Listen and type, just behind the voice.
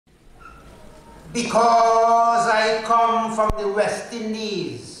Because I come from the West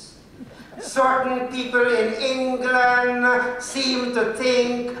Indies. Certain people in England seem to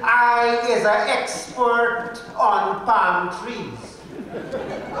think I is an expert on palm trees.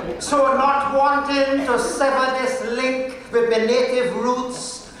 So not wanting to sever this link with my native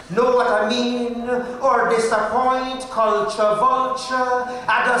roots, know what I mean, or disappoint culture vulture,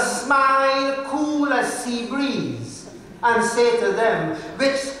 I just smile cool as sea breeze and say to them,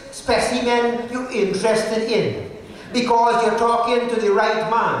 which specimen you interested in? Because you're talking to the right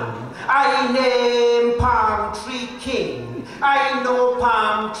man. I name Palm Tree King. I know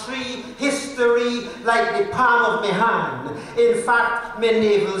palm tree history like the palm of my hand. In fact, my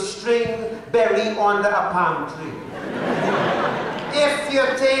navel string buried under a palm tree. If you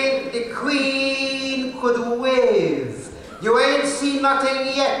think the Queen could wave, you ain't seen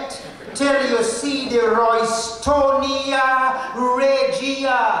nothing yet till you see the Roystonia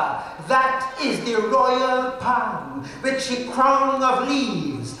regia. That is the royal palm with the crown of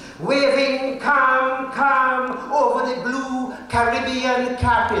leaves, waving calm, calm over the blue Caribbean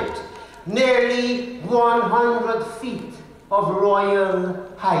carpet. Nearly 100 feet of royal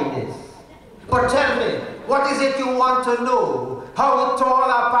highness. But tell me, what is it you want to know? How tall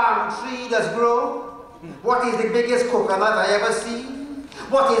a palm tree does grow? What is the biggest coconut I ever seen?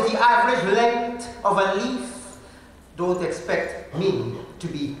 What is the average length of a leaf? Don't expect me to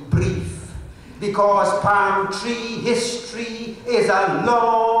be brief, because palm tree history is a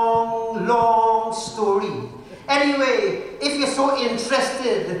long, long story. Anyway, if you're so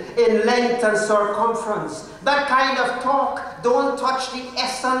interested in length and circumference, that kind of talk don't touch the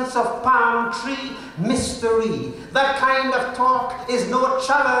essence of palm tree mystery. That kind of talk is no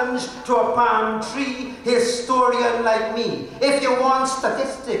challenge to a palm tree historian like me. If you want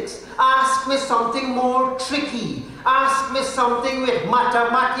statistics, ask me something more tricky. Ask me something with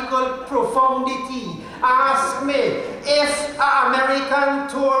mathematical profundity. Ask me if an American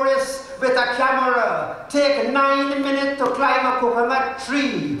tourist with a camera take 9 minutes to climb a coconut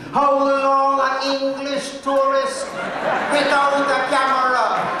tree, how long an English tourist without a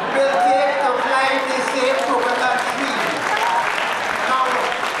camera will take to climb the same coconut tree? Now,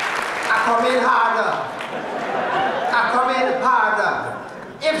 I come in harder.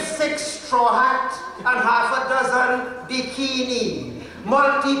 If 6 straw hats and half a dozen bikini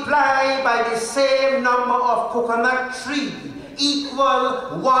multiply by the same number of coconut trees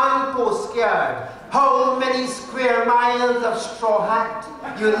equal 1 postcard, how many square miles of straw hat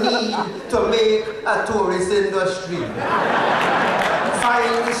you need to make a tourist industry?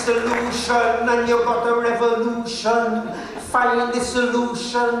 Find the solution and you got a revolution. Find the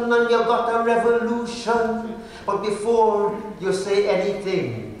solution and you got a revolution. But before you say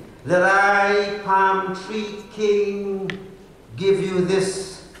anything, let I, Palm Tree King, give you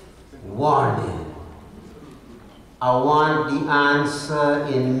this warning. I want the answer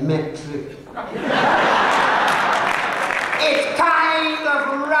in metric. It kind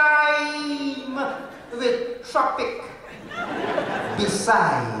of rhyme with tropic.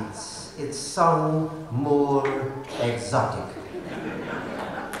 Besides, it sounds more exotic.